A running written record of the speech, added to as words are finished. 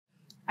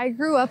I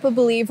grew up a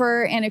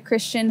believer in a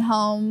Christian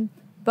home,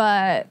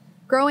 but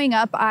growing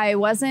up, I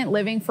wasn't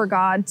living for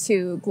God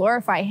to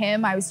glorify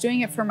Him. I was doing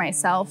it for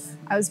myself.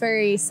 I was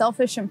very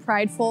selfish and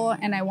prideful,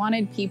 and I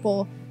wanted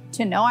people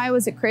to know I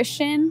was a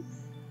Christian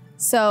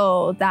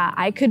so that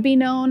I could be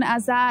known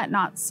as that,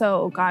 not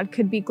so God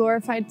could be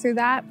glorified through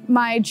that.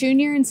 My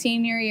junior and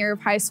senior year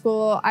of high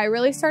school, I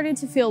really started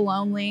to feel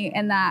lonely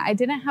and that I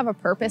didn't have a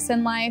purpose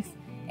in life.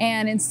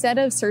 And instead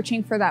of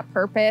searching for that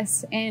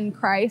purpose in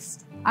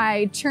Christ,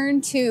 I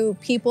turned to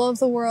people of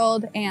the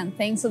world and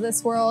things of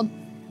this world.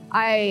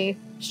 I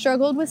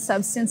struggled with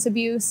substance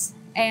abuse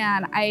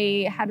and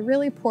I had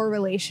really poor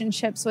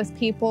relationships with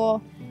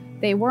people.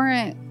 They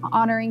weren't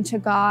honoring to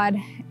God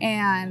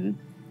and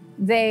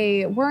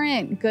they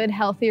weren't good,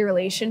 healthy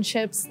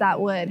relationships that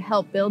would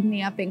help build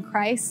me up in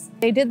Christ.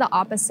 They did the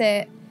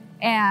opposite,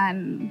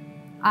 and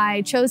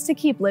I chose to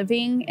keep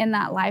living in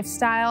that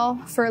lifestyle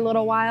for a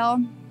little while.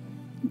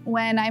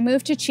 When I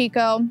moved to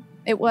Chico,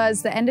 it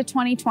was the end of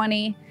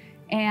 2020,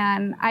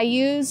 and I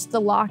used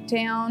the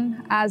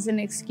lockdown as an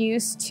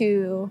excuse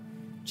to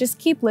just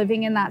keep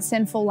living in that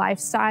sinful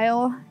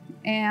lifestyle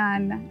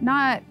and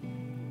not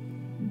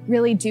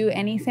really do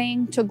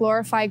anything to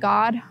glorify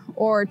God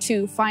or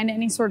to find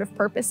any sort of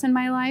purpose in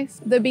my life.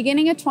 The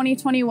beginning of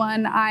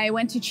 2021, I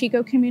went to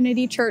Chico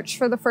Community Church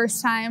for the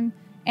first time,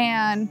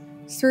 and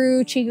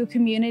through Chico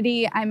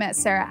Community, I met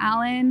Sarah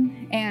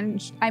Allen,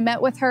 and I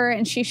met with her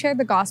and she shared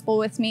the gospel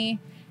with me.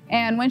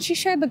 And when she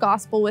shared the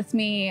gospel with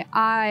me,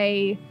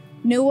 I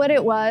knew what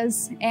it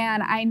was,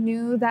 and I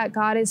knew that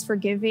God is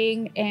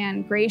forgiving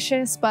and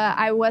gracious, but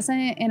I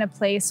wasn't in a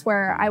place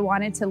where I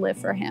wanted to live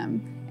for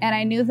Him. And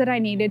I knew that I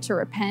needed to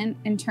repent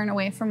and turn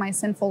away from my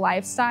sinful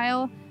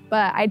lifestyle,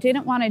 but I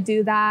didn't want to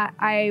do that.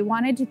 I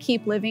wanted to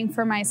keep living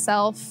for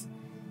myself,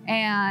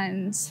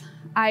 and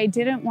I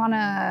didn't want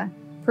to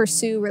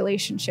pursue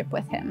relationship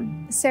with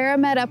Him. Sarah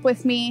met up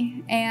with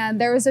me, and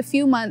there was a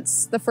few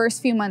months, the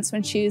first few months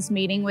when she was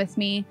meeting with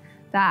me,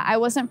 that I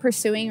wasn't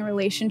pursuing a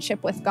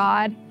relationship with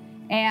God.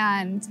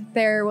 And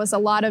there was a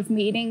lot of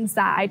meetings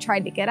that I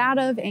tried to get out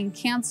of and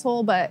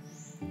cancel, but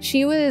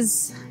she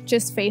was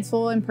just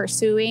faithful in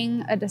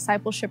pursuing a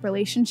discipleship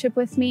relationship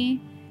with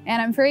me.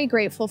 And I'm very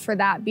grateful for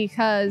that,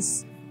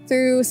 because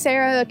through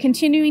Sarah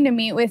continuing to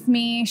meet with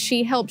me,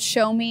 she helped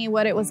show me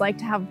what it was like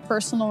to have a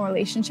personal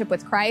relationship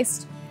with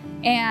Christ.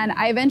 And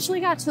I eventually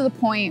got to the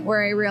point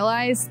where I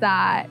realized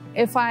that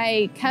if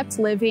I kept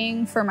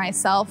living for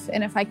myself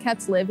and if I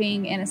kept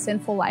living in a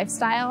sinful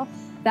lifestyle,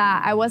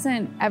 that I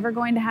wasn't ever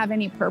going to have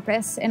any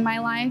purpose in my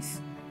life.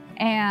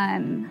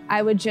 And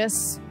I would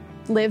just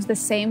live the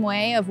same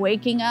way of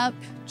waking up,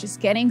 just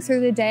getting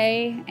through the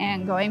day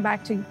and going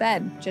back to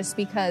bed just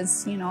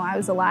because, you know, I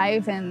was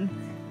alive and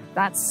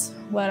that's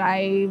what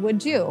I would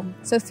do.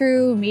 So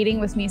through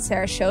meeting with me,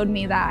 Sarah showed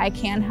me that I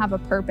can have a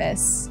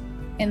purpose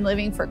in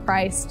living for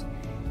Christ.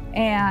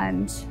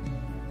 And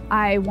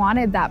I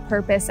wanted that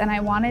purpose, and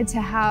I wanted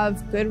to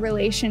have good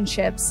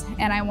relationships,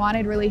 and I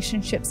wanted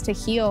relationships to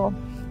heal.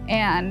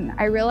 And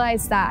I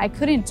realized that I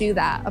couldn't do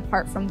that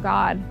apart from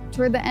God.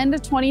 Toward the end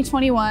of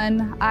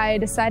 2021, I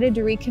decided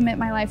to recommit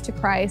my life to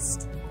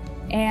Christ.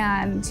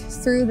 And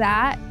through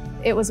that,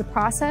 it was a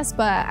process,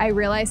 but I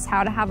realized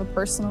how to have a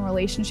personal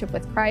relationship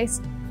with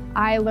Christ.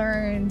 I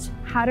learned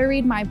how to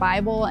read my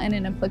Bible in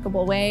an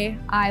applicable way.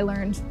 I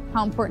learned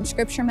how important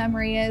scripture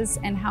memory is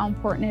and how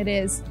important it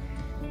is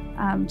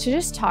to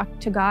just talk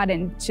to God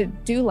and to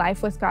do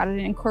life with God and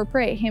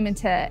incorporate Him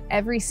into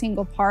every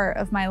single part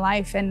of my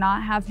life and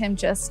not have Him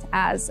just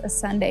as a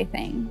Sunday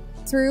thing.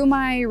 Through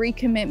my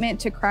recommitment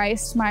to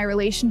Christ, my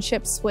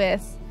relationships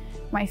with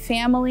my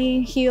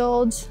family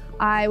healed.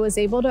 I was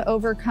able to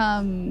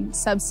overcome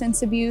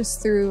substance abuse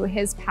through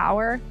His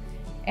power.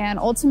 And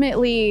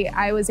ultimately,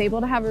 I was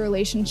able to have a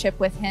relationship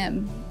with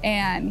Him.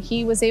 And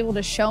He was able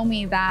to show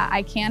me that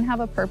I can have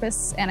a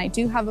purpose, and I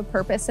do have a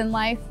purpose in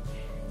life,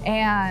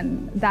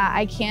 and that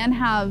I can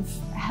have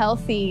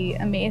healthy,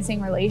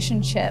 amazing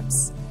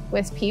relationships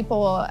with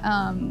people,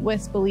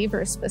 with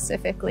believers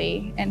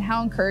specifically, and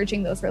how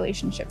encouraging those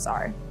relationships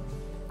are.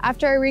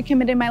 After I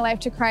recommitted my life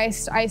to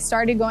Christ, I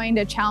started going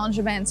to challenge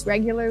events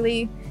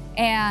regularly,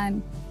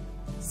 and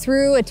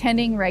through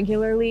attending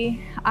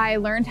regularly, I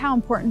learned how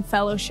important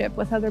fellowship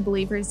with other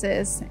believers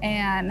is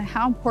and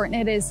how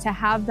important it is to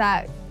have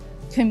that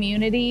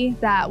community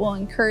that will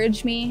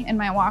encourage me in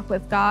my walk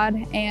with God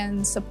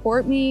and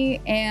support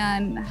me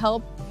and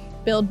help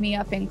build me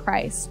up in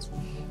Christ.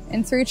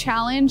 And through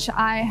challenge,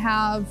 I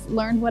have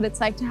learned what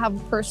it's like to have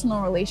a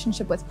personal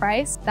relationship with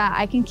Christ, that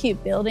I can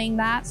keep building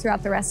that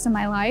throughout the rest of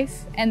my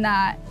life, and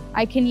that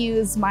I can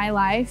use my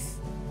life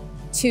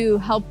to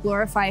help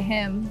glorify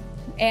Him.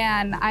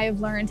 And I've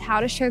learned how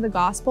to share the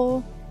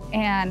gospel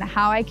and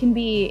how I can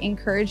be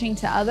encouraging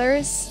to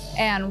others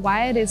and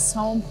why it is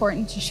so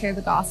important to share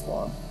the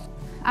gospel.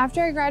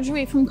 After I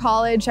graduate from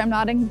college, I'm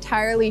not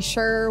entirely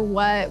sure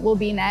what will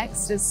be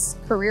next as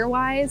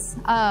career-wise,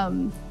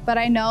 but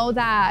I know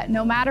that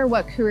no matter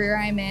what career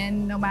I'm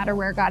in, no matter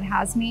where God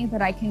has me,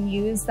 that I can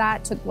use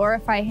that to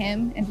glorify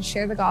Him and to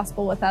share the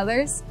gospel with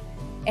others.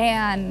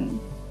 And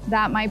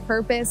that my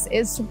purpose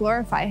is to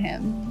glorify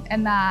Him,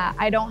 and that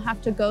I don't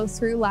have to go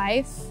through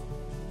life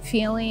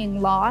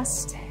feeling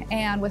lost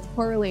and with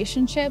poor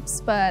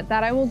relationships, but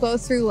that I will go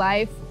through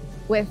life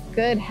with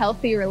good,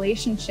 healthy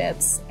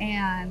relationships,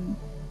 and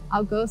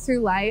I'll go through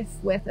life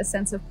with a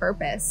sense of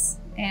purpose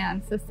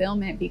and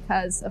fulfillment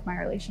because of my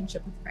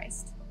relationship with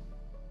Christ.